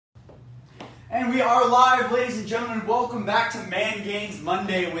And we are live, ladies and gentlemen. Welcome back to Man Gains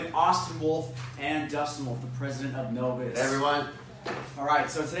Monday with Austin Wolf and Dustin Wolf, the president of Novus. Hey everyone. All right,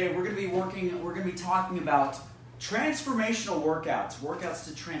 so today we're going to be talking about transformational workouts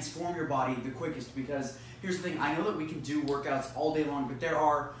to transform your body the quickest. Because here's the thing, I know that we can do workouts all day long, but there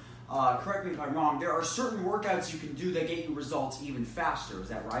are, correct me if I'm wrong, there are certain workouts you can do that get you results even faster. Is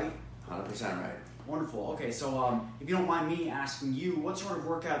that right? 100% right. Wonderful. Okay, so if you don't mind me asking you, what sort of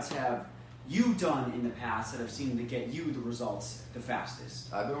workouts have you done in the past that have seemed to get you the results the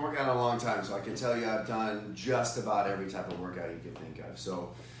fastest? I've been working out a long time, so I can tell you I've done just about every type of workout you can think of.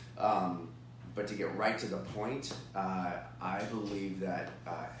 So, but to get right to the point, I believe that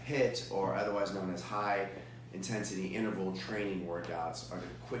HIIT, or otherwise known as high intensity interval training workouts, are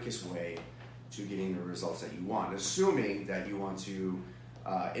the quickest way to getting the results that you want, assuming that you want to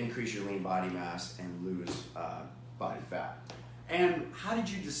increase your lean body mass and lose body fat. And how did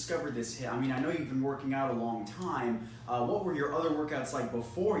you discover this HIIT? I mean, I know you've been working out a long time. What were your other workouts like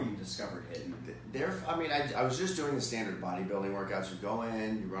before you discovered HIIT? I was just doing the standard bodybuilding workouts. You go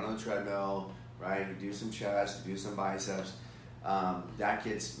in, you run on the treadmill, right? You do some chest, you do some biceps. That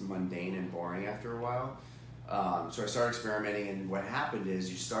gets mundane and boring after a while. So I started experimenting, and what happened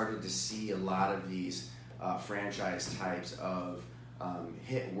is you started to see a lot of these franchise types of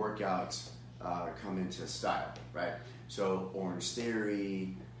HIIT workouts come into style, right? So Orange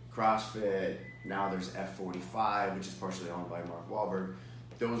Theory, CrossFit, now there's F45, which is partially owned by Mark Wahlberg.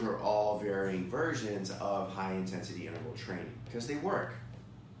 Those are all varying versions of high intensity interval training because they work.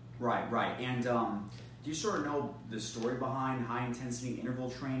 Right. And do you sort of know the story behind high intensity interval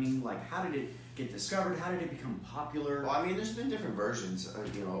training? Like, how did it get discovered? How did it become popular? Well, I mean, there's been different versions,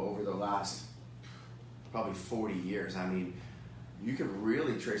 over the last probably 40 years. I mean, you could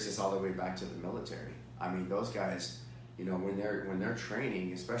really trace this all the way back to the military. I mean, those guys, when they're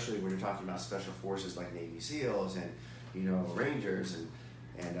training, especially when you're talking about special forces like Navy SEALs and Rangers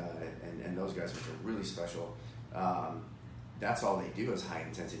and those guys, which are really special, that's all they do is high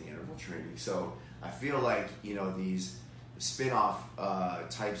intensity interval training. So I feel like these spin-off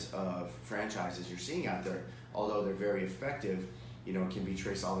types of franchises you're seeing out there, although they're very effective, can be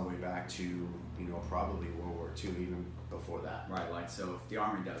traced all the way back to probably World War II, even before that. Right, like, so if the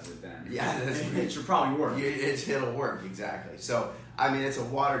Army does it, then it should probably work. It'll work, exactly. So, I mean, it's a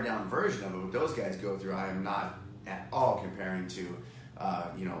watered-down version of it. What those guys go through, I am not at all comparing to,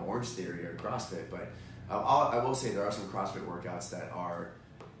 Orange Theory or CrossFit, but I will say there are some CrossFit workouts that are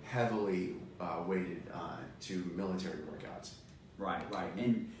heavily weighted to military workouts. Right.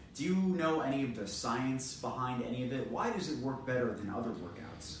 And do you know any of the science behind any of it? Why does it work better than other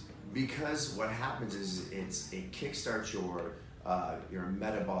workouts? Because what happens is it kickstarts your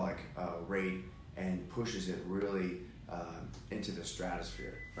metabolic rate and pushes it really into the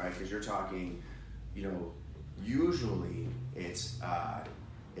stratosphere, right? Because you're talking, usually it's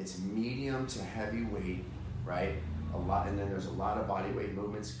medium to heavy weight, right? And then there's a lot of body weight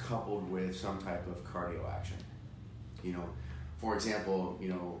movements coupled with some type of cardio action. For example,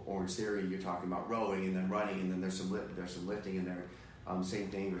 Orange Theory, you're talking about rowing and then running, and then there's some lifting in there. Same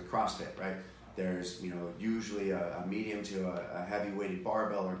thing with CrossFit, right? There's usually a medium to a heavy weighted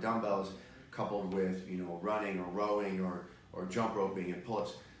barbell or dumbbells coupled with running or rowing or jump roping and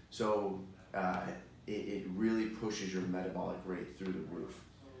pull-ups. So it really pushes your metabolic rate through the roof.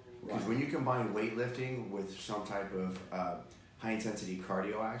 Because when you combine weightlifting with some type of high intensity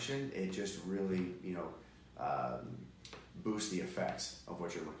cardio action, it just really boosts the effects of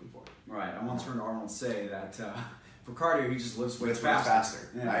what you're looking for. Right. I once heard Arnold say that for cardio, he just lifts weights faster.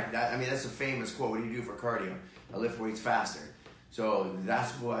 Yeah. Right? That's a famous quote. What do you do for cardio? I lift weights faster. So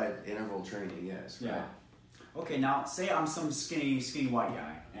that's what interval training is. Right? Yeah. Okay, now say I'm some skinny white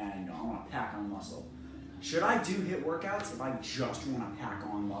guy and I want to pack on muscle. Should I do HIIT workouts if I just want to pack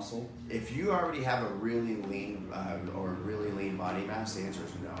on muscle? If you already have a really lean body mass, the answer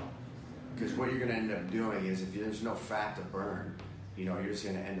is no. Because what you're going to end up doing is if there's no fat to burn, you're just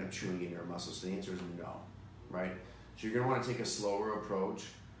going to end up chewing in your muscles. So the answer is no, right? So you're going to want to take a slower approach.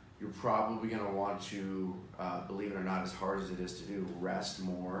 You're probably going to want to, believe it or not, as hard as it is to do, rest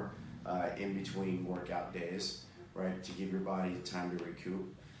more in between workout days, right? To give your body time to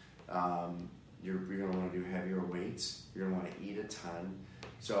recoup. You're going to want to do heavier weights. You're going to want to eat a ton.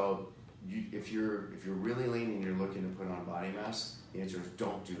 So if you're really lean and you're looking to put on body mass, the answer is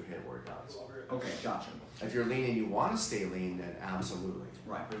don't do HIIT workouts. Okay, gotcha. If you're lean and you want to stay lean, then absolutely.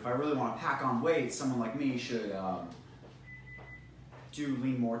 Right, but if I really want to pack on weight, someone like me should do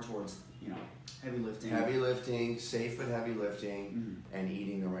lean more towards heavy lifting. Heavy lifting, safe but heavy lifting, and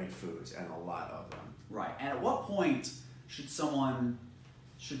eating the right foods, and a lot of them. Right, and at what point should someone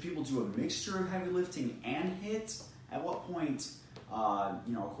should people do a mixture of heavy lifting and HIIT? At what point,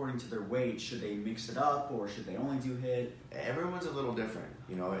 according to their weight, should they mix it up or should they only do HIIT? Everyone's a little different,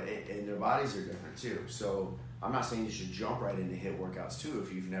 and their bodies are different too. So I'm not saying you should jump right into HIIT workouts too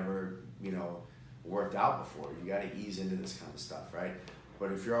if you've never, worked out before. You got to ease into this kind of stuff, right?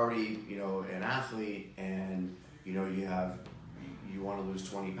 But if you're already, an athlete and you want to lose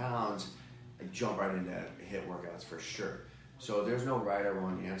 20 pounds, jump right into HIIT workouts for sure. So there's no right or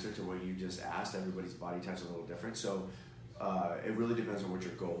wrong answer to what you just asked. Everybody's body type's a little different. So it really depends on what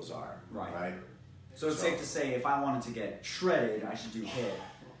your goals are, right? So it's safe to say if I wanted to get shredded, I should do HIIT.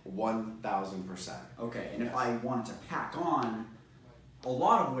 1,000%. Okay, and if I wanted to pack on a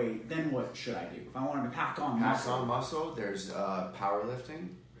lot of weight, then what should I do? If I wanted to pack on muscle, there's powerlifting,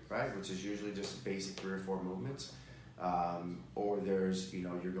 right, which is usually just basic 3 or 4 movements, or there's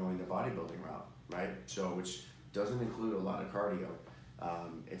you're going the bodybuilding route, right? So which doesn't include a lot of cardio.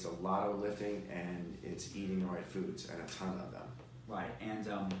 It's a lot of lifting and it's eating the right foods and a ton of them. Right. And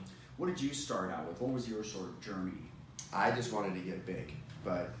what did you start out with? What was your sort of journey? I just wanted to get big,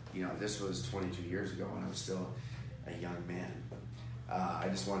 but this was 22 years ago when I was still a young man. I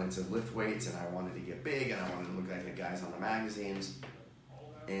just wanted to lift weights and I wanted to get big and I wanted to look like the guys on the magazines.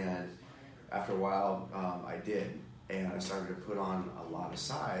 And after a while, I did. And I started to put on a lot of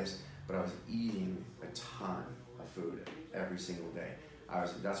size, but I was eating a ton of food every single day.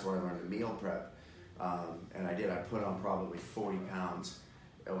 That's where I learned to meal prep. And I put on probably 40 pounds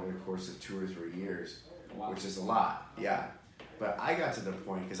over the course of 2 or 3 years, which is a lot, yeah. But I got to the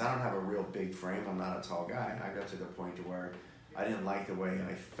point, because I don't have a real big frame, I'm not a tall guy, I got to the point to where I didn't like the way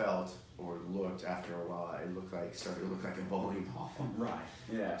I felt or looked after a while. It started to look like a bowling ball. Right,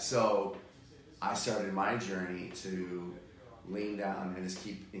 yeah. So I started my journey to lean down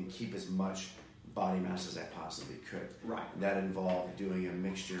and keep as much body mass as I possibly could. Right. That involved doing a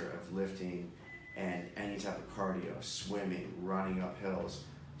mixture of lifting and any type of cardio, swimming, running up hills,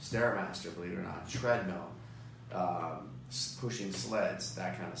 Stairmaster, believe it or not, treadmill, pushing sleds,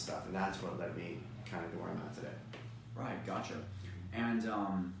 that kind of stuff. And that's what led me kind of to where I'm at today. Right, gotcha. And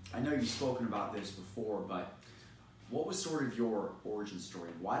I know you've spoken about this before, but what was sort of your origin story?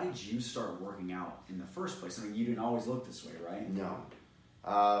 Why did you start working out in the first place? I mean, you didn't always look this way, right? No.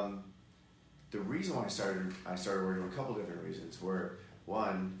 The reason why I started working, a couple different reasons. Were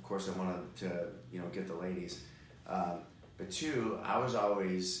one, of course, I wanted to get the ladies, but two, I was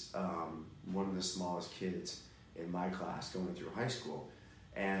always one of the smallest kids in my class going through high school,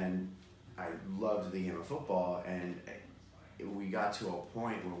 and I loved the game of football, and we got to a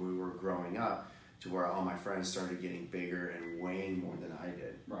point where we were growing up to where all my friends started getting bigger and weighing more than I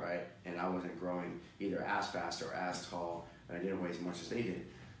did, right? And I wasn't growing either as fast or as tall, and I didn't weigh as much as they did.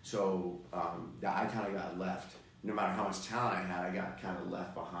 So I kind of got left. No matter how much talent I had, I got kind of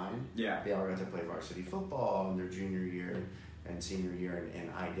left behind. Yeah. They all got to play varsity football in their junior year and senior year,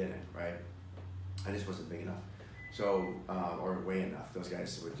 and I didn't, right? I just wasn't big enough. So, or weigh enough. Those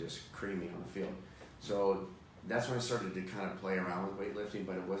guys would just cream me on the field. So that's when I started to kind of play around with weightlifting,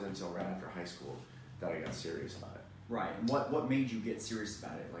 but it wasn't until right after high school that I got serious about it. Right. And what made you get serious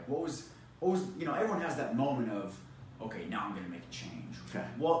about it? Like, what was everyone has that moment of, okay, now I'm going to make a change. Okay.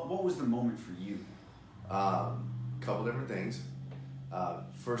 What was the moment for you? Couple different things.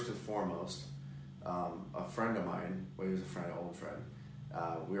 First and foremost, a friend of mine, well, he was a friend, an old friend.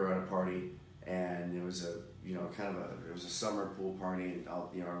 We were at a party, and it was it was a summer pool party, and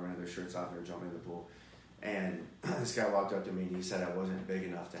everyone had their shirts off, and they were jumping in the pool. And this guy walked up to me and he said I wasn't big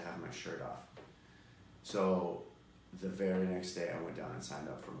enough to have my shirt off. So the very next day, I went down and signed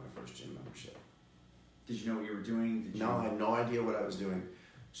up for my first gym membership. Did you know what you were doing? No, I had no idea what I was doing.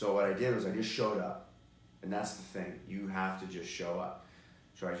 So what I did was I just showed up. And that's the thing. You have to just show up.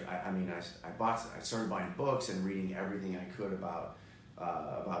 So I started buying books and reading everything I could about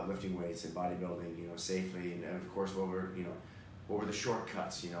lifting weights and bodybuilding, safely. And of course, what were the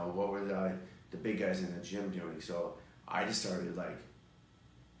shortcuts? What were the big guys in the gym doing? So I just started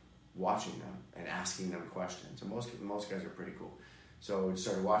watching them and asking them questions. And most guys are pretty cool. So I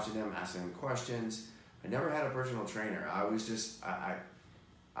started watching them, asking them questions. I never had a personal trainer. I was just I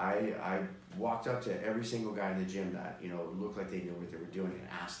walked up to every single guy in the gym that looked like they knew what they were doing and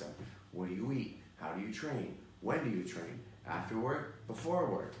asked them, what do you eat? How do you train? When do you train? After work? Before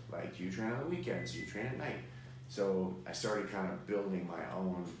work? Do you train on the weekends? Do you train at night? So I started kind of building my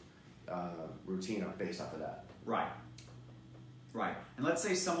own routine based off of that. Right. And let's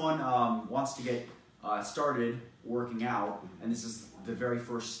say someone wants to get started working out, and this is the very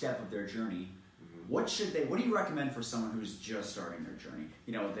first step of their journey. What do you recommend for someone who's just starting their journey?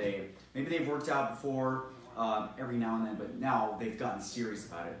 Maybe they've worked out before, every now and then, but now they've gotten serious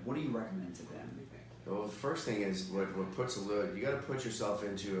about it. What do you recommend to them? Well, the first thing is what puts you got to put yourself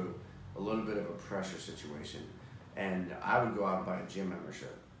into a little bit of a pressure situation, and I would go out and buy a gym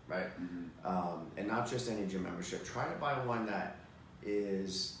membership, right? And not just any gym membership. Try to buy one that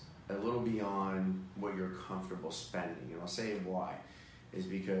is a little beyond what you're comfortable spending. And I'll say why is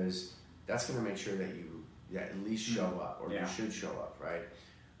because that's going to make sure that you at least show up, or you should show up, right?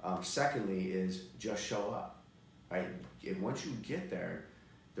 Secondly is just show up, right? And once you get there,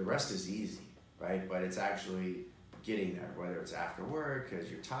 the rest is easy, right? But it's actually getting there, whether it's after work because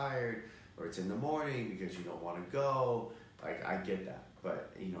you're tired, or it's in the morning because you don't want to go. Like, I get that,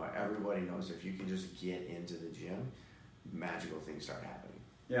 but everybody knows if you can just get into the gym, magical things start happening.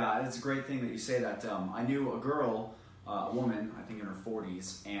 Yeah, it's a great thing that you say that. I knew a girl, a woman, I think in her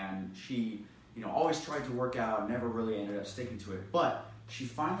 40s, and she, always tried to work out, never really ended up sticking to it, but she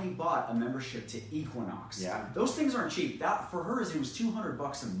finally bought a membership to Equinox. Yeah. Those things aren't cheap. That, for her, it was $200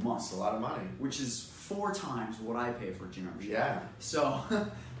 a month. It's a lot of money. Which is 4 times what I pay for a gym membership. Yeah. So,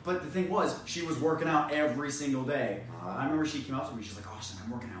 but the thing was, she was working out every single day. I remember she came up to me, she's like, Austin,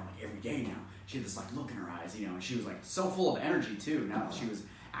 I'm working out like every day now. She had this like look in her eyes, and she was like so full of energy too, now that she was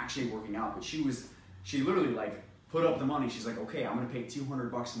actually working out. But she literally like put up the money. She's like, okay, I'm gonna pay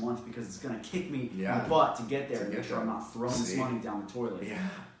 $200 a month because it's gonna kick me in the butt to get there and make sure I'm not throwing this money down the toilet.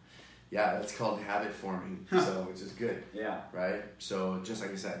 Yeah, that's called habit forming, so which is good. Yeah. Right? So just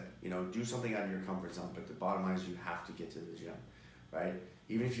like I said, do something out of your comfort zone, but the bottom line is you have to get to the gym, right?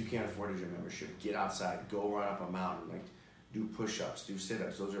 Even if you can't afford a gym membership, get outside, go run up a mountain, like do push-ups, do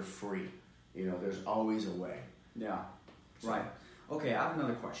sit-ups. Those are free. There's always a way. Yeah. Right. Okay, I have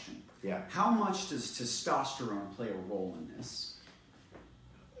another question. Yeah. How much does testosterone play a role in this?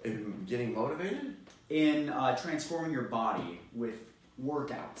 In getting motivated? In transforming your body with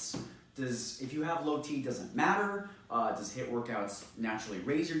workouts. If you have low T, does it matter? Does HIIT workouts naturally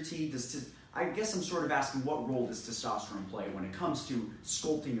raise your T? I guess I'm sort of asking, what role does testosterone play when it comes to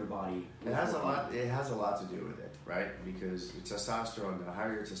sculpting your body? It has a lot to do with it, right? Because testosterone, the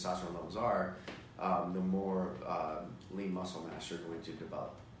higher your testosterone levels are, the more lean muscle mass you're going to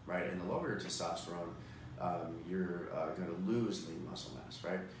develop, right? And the lower your testosterone, you're going to lose lean muscle mass,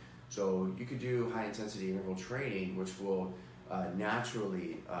 right? So you could do high intensity interval training, which will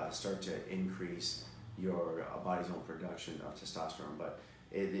naturally start to increase your body's own production of testosterone, but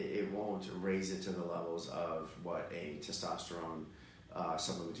it won't raise it to the levels of what a testosterone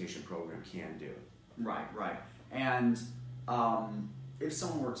supplementation program can do. Right. And if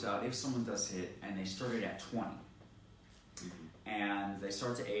someone works out, if someone does HIIT and they started at 20, and they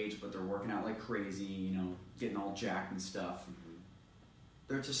start to age, but they're working out like crazy, getting all jacked and stuff,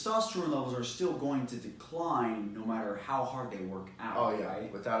 their testosterone levels are still going to decline no matter how hard they work out. Oh yeah,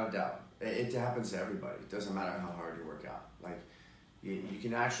 right? Without a doubt. It happens to everybody. It doesn't matter how hard you work out. Like, you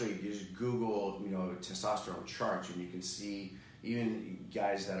can actually just Google, testosterone charts, and you can see even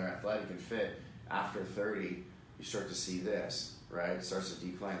guys that are athletic and fit, after 30, you start to see this, right? It starts to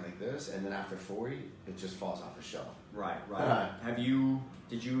decline like this, and then after 40, it just falls off the shelf. Right.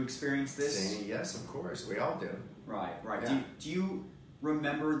 Did you experience this? Yes, of course. We all do. Right. Yeah. Do you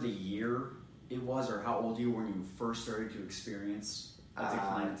remember the year it was, or how old you were when you first started to experience a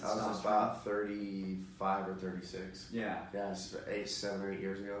decline in testosterone? I was about 35 or 36. Yeah. Yeah, 7 or 8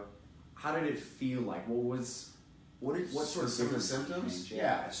 years ago. How did it feel like? What sort of some of the symptoms? symptoms?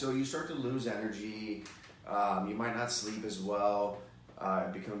 Yeah. So you start to lose energy. You might not sleep as well.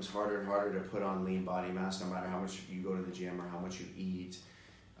 It becomes harder and harder to put on lean body mass, no matter how much you go to the gym or how much you eat.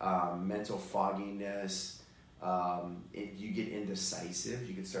 Mental fogginess. You get indecisive.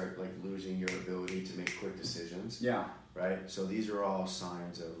 You can start losing your ability to make quick decisions. Yeah. Right. So these are all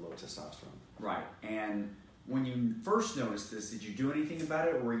signs of low testosterone. Right. And when you first noticed this, did you do anything about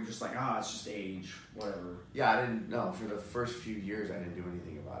it, or were you just like, it's just age, whatever? Yeah, I didn't know. For the first few years, I didn't do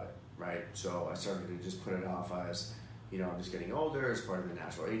anything about it. Right. So I started to just put it off as, I'm just getting older, as part of the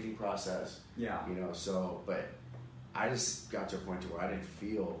natural aging process. Yeah. But I just got to a point to where I didn't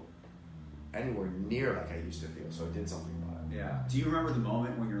feel anywhere near like I used to feel, so I did something about it. Yeah. Do you remember the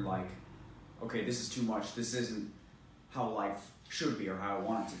moment when you're like, okay, this is too much, this isn't how life should be or how I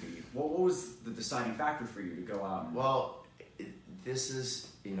want it to be? What was the deciding factor for you to go out and... Well, this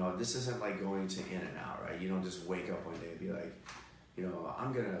isn't like going to In-N-Out, right? You don't just wake up one day and be like,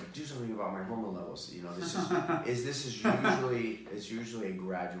 I'm gonna do something about my hormone levels. This is usually a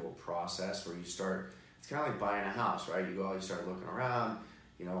gradual process where you start. It's kind of like buying a house, right? You go out, you start looking around.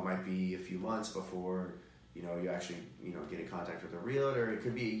 It might be a few months before you actually get in contact with a realtor. It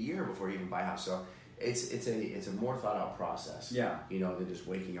could be a year before you even buy a house. So it's a more thought out process. Yeah. Than just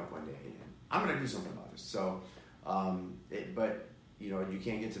waking up one day I'm going to do something about this. So, but you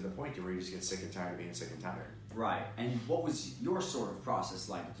can't get to the point where you just get sick and tired of being sick and tired. Right. And what was your sort of process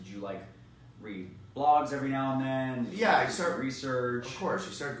like? Did you like read blogs every now and then? Yeah, I start research. Of course,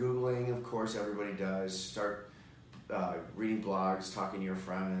 you start Googling. Of course, everybody does. Start reading blogs, talking to your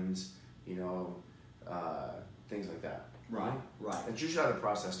friends. Things like that. Right. Right. That's usually how the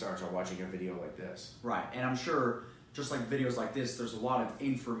process starts, or watching a video like this. Right. And I'm sure, just like videos like this, there's a lot of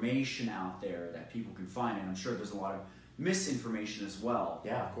information out there that people can find, and I'm sure there's a lot of misinformation as well.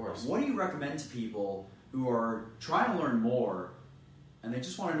 Yeah, of course. What do you recommend to people who are trying to learn more and they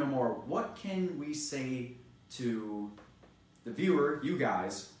just want to know more? What can we say to the viewer, you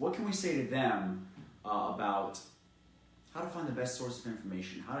guys, what can we say to them about how to find the best source of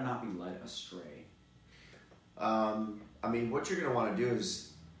information, how to not be led astray? What you're going to want to do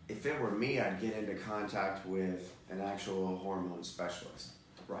is, if it were me, I'd get into contact with an actual hormone specialist.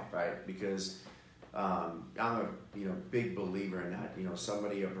 Right? Because I'm a big believer in that.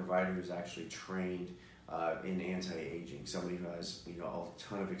 A provider who's actually trained in anti-aging, somebody who has a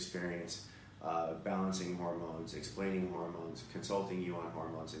ton of experience balancing hormones, explaining hormones, consulting you on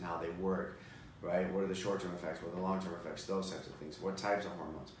hormones and how they work. Right? What are the short-term effects? What are the long-term effects? Those types of things. What types of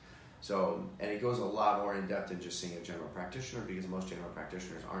hormones? So, and it goes a lot more in depth than just seeing a general practitioner, because most general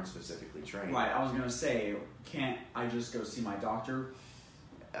practitioners aren't specifically trained. Right. I was going to say, can't I just go see my doctor?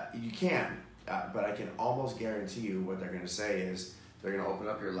 You can, but I can almost guarantee you what they're going to say is they're going to open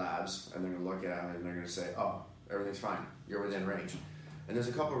up your labs and they're going to look at them and they're going to say, oh, everything's fine. You're within range. And there's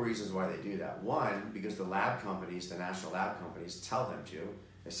a couple of reasons why they do that. One, because the lab companies, the national lab companies, tell them to.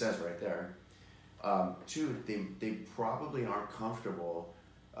 It says right there. Two, they probably aren't comfortable.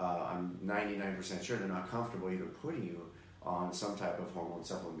 I'm 99% sure they're not comfortable even putting you on some type of hormone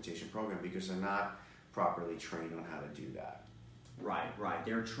supplementation program, because they're not properly trained on how to do that. Right.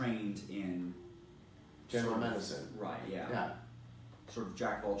 They're trained in general medicine. Right, yeah. Yeah. Sort of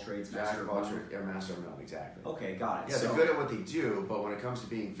jack of all trades, master of none. Yeah, master of none, exactly. Okay, got it. Yeah, they're good at what they do, but when it comes to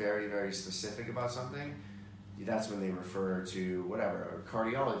being very, very specific about something, that's when they refer to whatever, a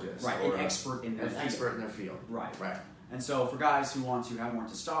cardiologist. Right, or an expert in their field. Expert in their field. Right. Right. And so for guys who want to have more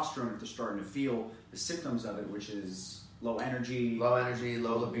testosterone, if they're starting to feel the symptoms of it, which is low energy, low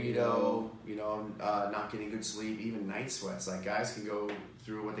libido, not getting good sleep, even night sweats. Like, guys can go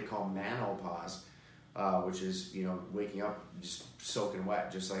through what they call menopause, which is, waking up just soaking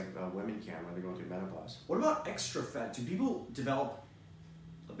wet, just like women can when they're going through menopause. What about extra fat? Do people develop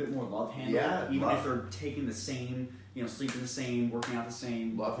a bit more love handle, if they're taking the same, sleeping the same, working out the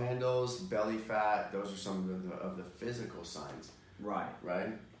same? Love handles, belly fat, those are some of the physical signs. Right.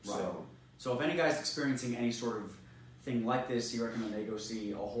 So if any guy's experiencing any sort of thing like this, you recommend they go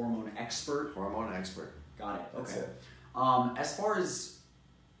see a hormone expert? Hormone expert. Got it. Okay. That's it. As far as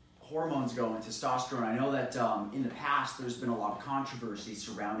hormones go and testosterone, I know that in the past there's been a lot of controversy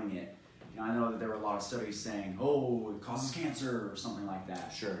surrounding it. I know that there were a lot of studies saying, it causes cancer or something like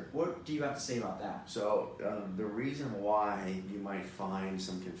that. Sure. What do you have to say about that? So the reason why you might find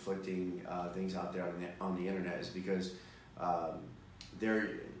some conflicting things out there on the internet is because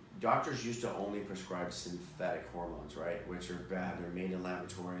doctors used to only prescribe synthetic hormones, right? Which are bad. They're made in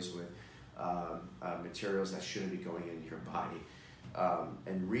laboratories with materials that shouldn't be going into your body.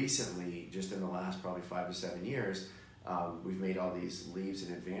 And recently, just in the last probably 5 to 7 years, we've made all these leaps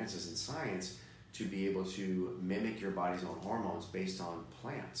and advances in science to be able to mimic your body's own hormones based on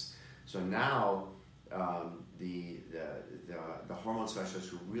plants. So now the hormone specialists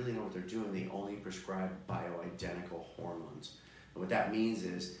who really know what they're doing, they only prescribe bioidentical hormones. And what that means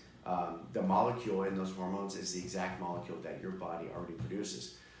is the molecule in those hormones is the exact molecule that your body already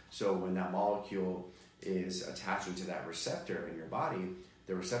produces. So when that molecule is attaching to that receptor in your body,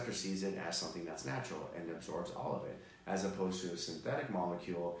 the receptor sees it as something that's natural and absorbs all of it, as opposed to a synthetic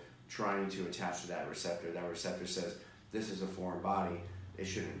molecule trying to attach to that receptor. That receptor says, this is a foreign body, it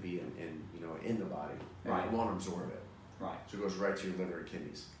shouldn't be in the body, and it won't absorb it. Right. So it goes right to your liver and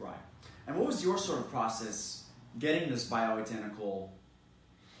kidneys. Right. And what was your sort of process getting this bioidentical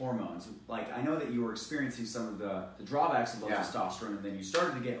hormones? Like, I know that you were experiencing some of the drawbacks of low testosterone, and then you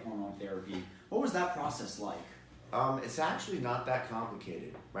started to get hormone therapy. What was that process like? It's actually not that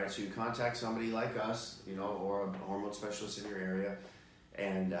complicated, right? So you contact somebody like us, or a hormone specialist in your area,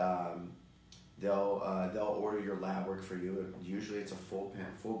 and they'll order your lab work for you. Usually it's a full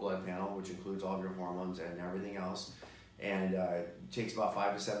blood panel, which includes all of your hormones and everything else. And it takes about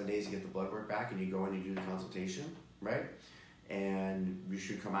 5 to 7 days to get the blood work back, and you go in and do the consultation, right? And you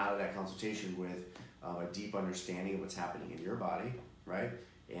should come out of that consultation with a deep understanding of what's happening in your body, right?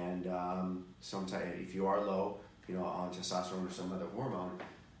 And sometimes if you are low, on testosterone or some other hormone,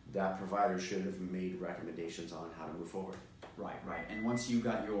 that provider should have made recommendations on how to move forward. Right. And once you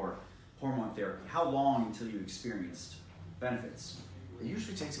got your hormone therapy, how long until you experienced benefits? It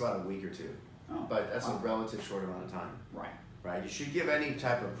usually takes about a week or two, Oh, but that's wow. a relative short amount of time. Right. You should give any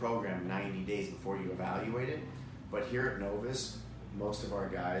type of program 90 days before you evaluate it. But here at Novus, most of our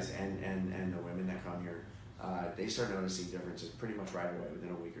guys and the women that come here, they start noticing differences pretty much right away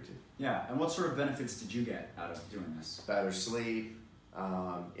within a week or two. Yeah, and what sort of benefits did you get out of doing this? Better sleep,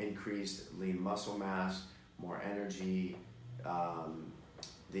 increased lean muscle mass, more energy,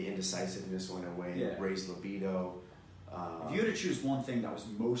 the indecisiveness went away, Yeah. raised libido. If you had to choose one thing that was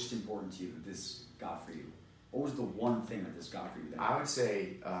most important to you that this got for you, what was the one thing that this got for you? I would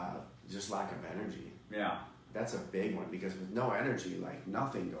say just lack of energy. Yeah. That's a big one because with no energy, like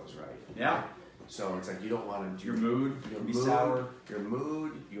nothing goes right. Yeah. So it's like you don't want to. Your mood your can be mood, sour. Your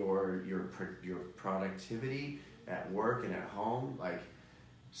mood, your productivity at work and at home, like.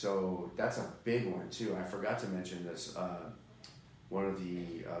 So that's a big one too. I forgot to mention this. One of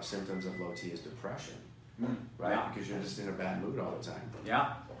the symptoms of low T is depression, right? Yeah. Because you're just in a bad mood all the time.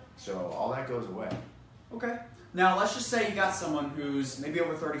 Yeah. So all that goes away. Okay. Now, let's just say you got someone who's maybe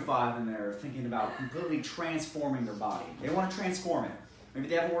over 35 and they're thinking about completely transforming their body. They want to transform it. Maybe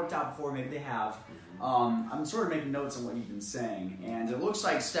they haven't worked out before, maybe they have. I'm sort of making notes on what you've been saying, and it looks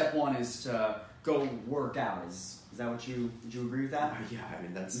like step one is to go work out. Is that what would you agree with that? Yeah, I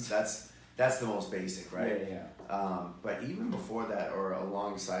mean that's the most basic, right? Yeah. But even before that, or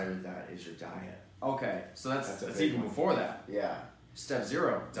alongside of that, is your diet. Okay, so that's a big even one. before that. Yeah. Step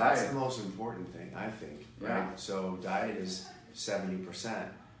zero, That's diet. the most important thing, I think. Yeah. Right. So diet is 70%,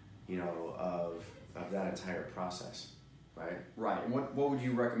 of that entire process, right? Right. And what would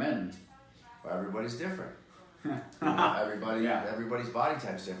you recommend? Well, everybody's different. Yeah. Everybody's body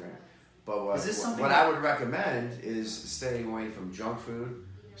type's different. But Is this something what I would recommend is staying away from junk food,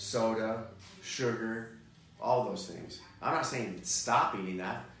 soda, sugar, all those things. I'm not saying stop eating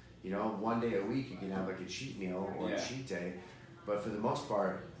that. One day a week you can have like a cheat meal or a cheat day. But for the most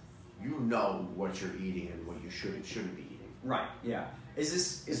part, you know what you're eating and what you should and shouldn't be eating. Right. Yeah. It's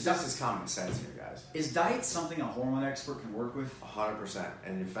just as common sense here, guys. Is diet something a hormone expert can work with? 100%.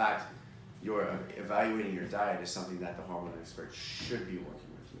 And in fact, you're evaluating your diet is something that the hormone expert should be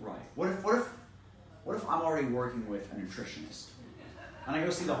working with you. Right. What if I'm already working with a nutritionist, and I go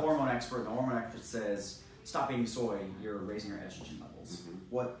see the hormone expert, and the hormone expert says, "Stop eating soy. You're raising your estrogen levels."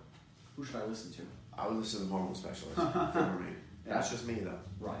 Mm-hmm. Who should I listen to? I would listen to the hormone specialist for me. That's just me, though.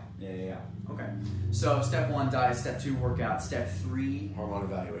 Right. Yeah. Okay. So step one, diet. Step two, workout. Step three, Hormone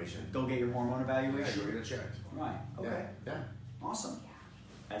evaluation. go get your hormone Yeah, evaluation. go get it checked. Right. Okay. Yeah. Awesome.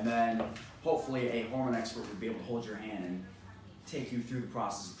 And then hopefully a hormone expert would be able to hold your hand and take you through the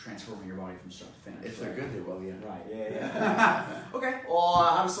process of transforming your body from start to finish. If they're good, they will, yeah. Right. Yeah. Okay. Well,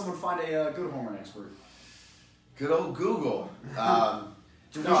 how does someone find a good hormone expert? Good old Google.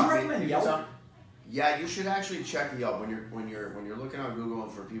 Would you recommend Yelp? Yeah, you should actually check Yelp when you're looking on Google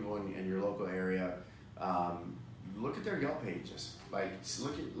for people in your local area. Look at their Yelp pages. Like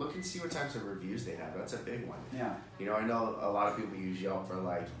look and see what types of reviews they have. That's a big one. Yeah. I know a lot of people use Yelp for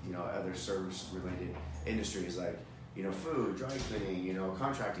other service related industries like food, dry cleaning,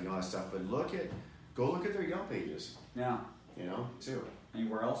 contracting, all that stuff. But go look at their Yelp pages. Yeah. Too.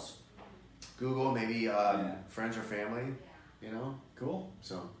 Anywhere else? Google maybe friends or family. Cool.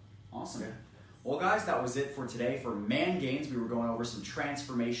 So Awesome. Yeah. Well, guys, that was it for today. For Man Gains, we were going over some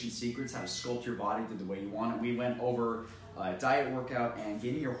transformation secrets, how to sculpt your body to the way you want it. We went over diet, workout, and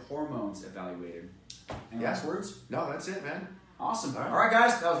getting your hormones evaluated. Any last words? No, that's it, man. Awesome. All right. All right,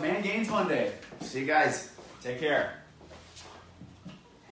 guys, that was Man Gains Monday. See you guys. Take care.